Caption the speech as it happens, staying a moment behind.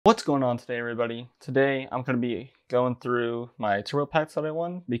What's going on today, everybody? Today I'm going to be going through my turbo packs that I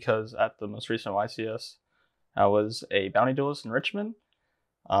won because at the most recent YCS I was a Bounty Duelist in Richmond.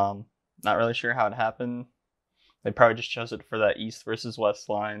 Not really sure how it happened. They probably just chose it for that East versus West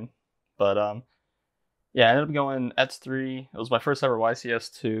line. But yeah, I ended up going ETS 3. It was my first ever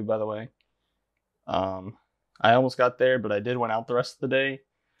YCS 2, by the way. I almost got there, but I did win out the rest of the day.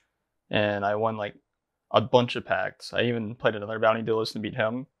 And I won like a bunch of packs. I even played another Bounty Duelist and beat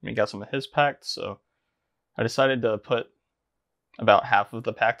him. We got some of his packs, so I decided to put about half of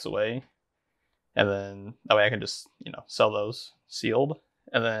the packs away, and then that way I can just, sell those sealed.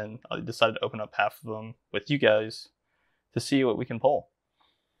 And then I decided to open up half of them with you guys to see what we can pull.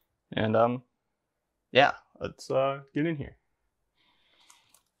 And yeah, let's get in here.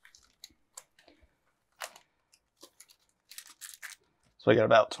 So I got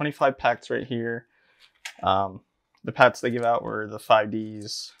about 25 packs right here. The packs they give out were the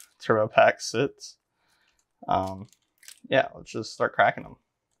 5Ds turbo pack sits. Yeah, let's just start cracking them.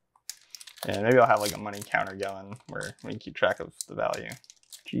 And maybe I'll have like a money counter going where we can keep track of the value.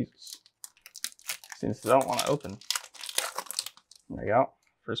 Jesus. Seems they don't want to open. There we go.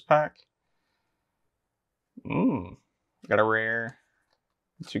 First pack. Got a rare.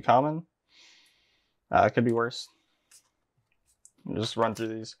 Too common. It could be worse. I'll just run through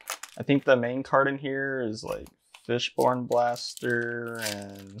these. I think the main card in here is like Fishborn Blaster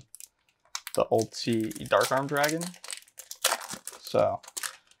and the ulti Dark Arm Dragon. So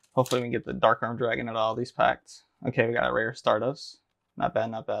hopefully we can get the Dark Arm Dragon at all these packs. Okay, we got a rare Stardust. Not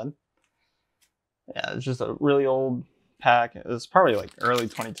bad, not bad. Yeah, it's just a really old pack. It's probably like early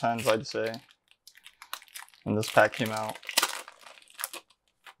 2010s, I'd say, when this pack came out.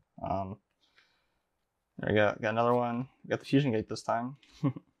 There we go. Got another one. We got the Fusion Gate this time.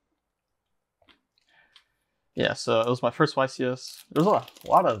 Yeah, so it was my first YCS. There was a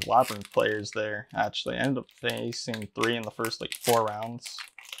lot of Labyrinth players there, actually. I ended up facing 3 in the first, 4 rounds.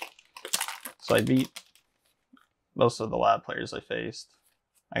 So I beat most of the Lab players I faced.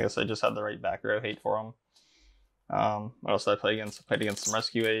 I guess I just had the right back row hate for them. What else did I play against? I played against some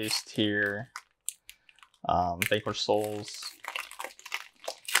Rescue Ace, Tier, Vanquished Souls.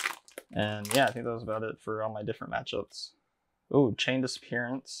 And yeah, I think that was about it for all my different matchups. Ooh, Chain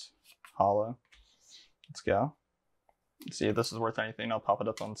Disappearance, Hollow. Let's go. Let's see if this is worth anything. I'll pop it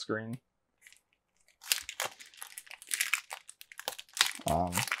up on the screen.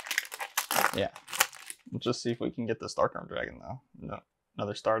 Yeah. Let's just see if we can get this Dark Arm Dragon though. No,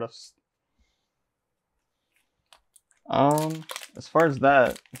 another Stardust. As far as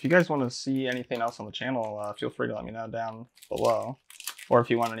that, if you guys want to see anything else on the channel, feel free to let me know down below. Or if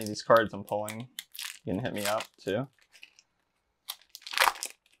you want any of these cards I'm pulling, you can hit me up too.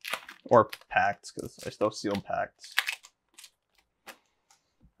 Or packs, because I still sealed packs.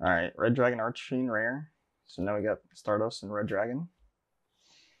 Alright, Red Dragon Archfiend rare. So now we got Stardust and Red Dragon.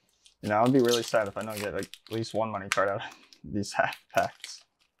 I'd be really sad if I don't get at least one money card out of these half packs.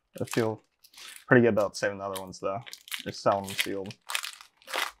 I feel pretty good about saving the other ones though. Just selling them sealed.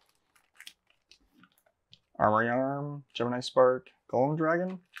 Armory Arm, Gemini Spark, Golem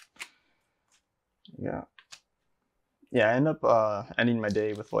Dragon. Yeah. Yeah, I end up ending my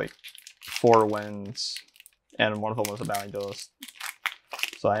day with 4 wins, and one of them was a Bounty Duelist.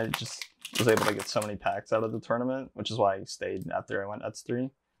 So I just was able to get so many packs out of the tournament, which is why I stayed after I went ETS 3.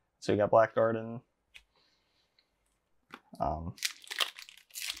 So we got Black Garden.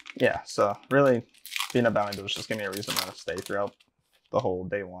 Yeah, so really being a Bounty Duelist just gave me a reason to stay throughout the whole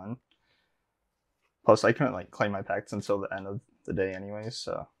day 1. Plus I couldn't claim my packs until the end of the day anyways,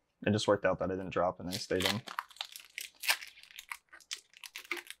 so it just worked out that I didn't drop and I stayed in.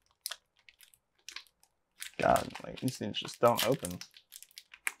 God, these things just don't open.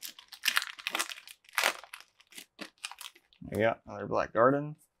 There you go, another Black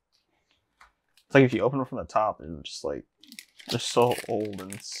Garden. It's like if you open them from the top, they're just they're so old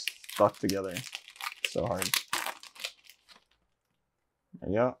and stuck together. It's so hard.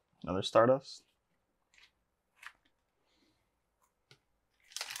 There you go, another Stardust.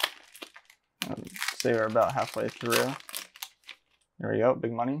 I'd say we're about halfway through. There we go,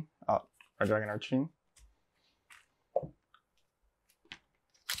 big money. Oh, Red Dragon Archfiend.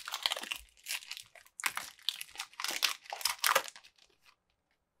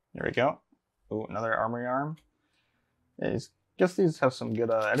 There we go. Ooh, another Armory Arm. Yeah, I guess these have some good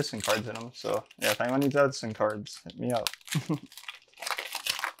Edison cards in them. So yeah, if anyone needs Edison cards, hit me up.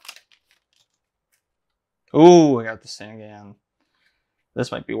 Ooh, I got the Sangan.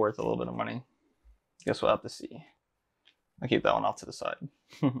 This might be worth a little bit of money. Guess we'll have to see. I'll keep that one off to the side.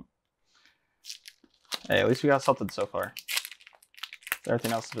 Hey, at least we got something so far.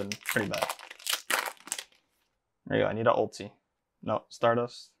 Everything else has been pretty bad. There you go. I need an ulti. No,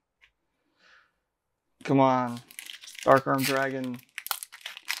 Stardust. Come on. Dark Arm Dragon.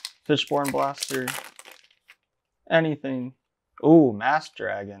 Fishborn Blaster. Anything. Ooh, Mass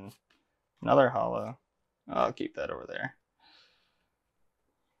Dragon. Another holo. I'll keep that over there.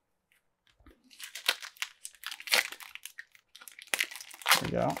 There we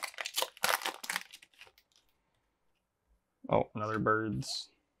go. Oh, another birds.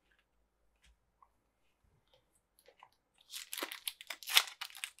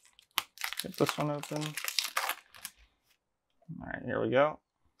 Get this one open. Alright, here we go.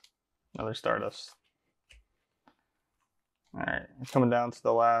 Another Stardust. Alright, coming down to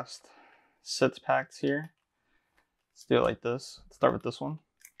the last 6 packs here. Let's do it like this. Let's start with this one.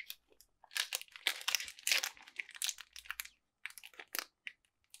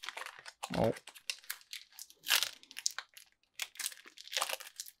 Oh.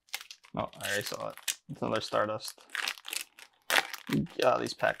 Oh, I already saw it. It's another Stardust. Yeah,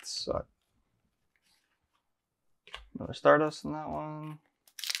 these packs suck. Another Stardust in that one.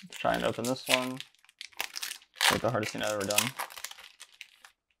 Let's try and open this one. Like the hardest thing I've ever done.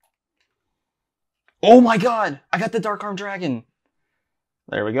 Oh my god! I got the Dark Arm Dragon!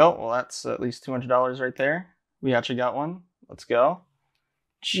 There we go. Well, that's at least $200 right there. We actually got one. Let's go.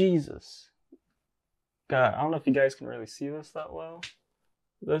 Jesus. God, I don't know if you guys can really see this that well.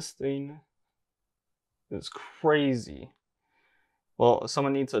 This thing is crazy. Well, if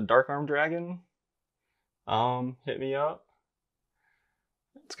someone needs a Dark Arm Dragon, hit me up.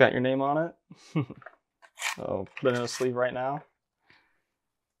 It's got your name on it. So put it in a sleeve right now.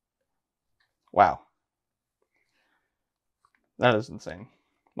 Wow. That is insane.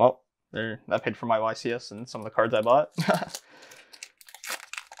 Well, that paid for my YCS and some of the cards I bought.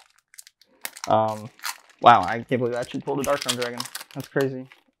 Wow, I can't believe I actually pulled a Dark Arm Dragon. That's crazy.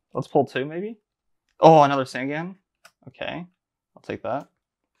 Let's pull 2 maybe. Oh, another Sangan. Okay, I'll take that.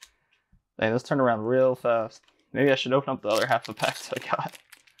 Dang, this turned around real fast. Maybe I should open up the other half of the packs I got.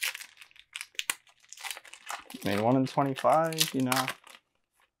 I mean, 1 in 25, you know,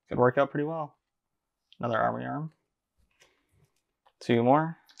 could work out pretty well. Another Army Arm. 2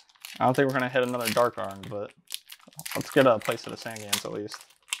 more. I don't think we're gonna hit another Dark Arm, but let's get a place of the Sangans at least.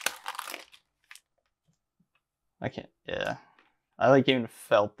 I can't, yeah. I like even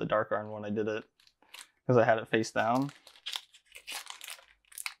felt the Dark Arm when I did it because I had it face down.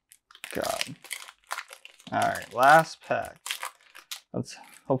 God. Alright, last pack. Let's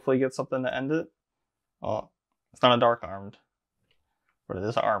hopefully get something to end it. Oh, it's not a Dark Armed, but it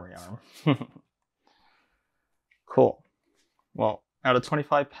is an Army Arm. Cool. Well, out of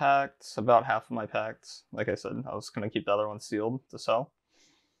 25 packs, about half of my packs, like I said, I was going to keep the other one sealed to sell.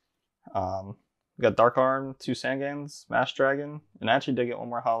 We got Dark Arm, 2 Sangans, Mass Dragon, and I actually did get one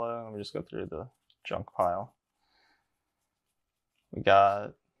more holo. Let me just go through the junk pile. We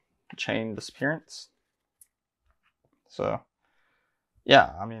got Chain Disappearance. So,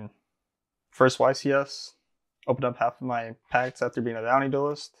 yeah, I mean, first YCS, opened up half of my packs after being a Bounty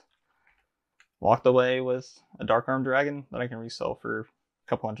Duelist. Walked away with a Dark Arm Dragon that I can resell for a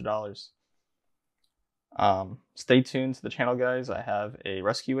couple $100. Stay tuned to the channel, guys. I have a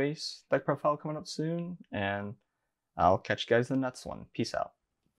Rescue Ace deck profile coming up soon, and I'll catch you guys in the next one. Peace out.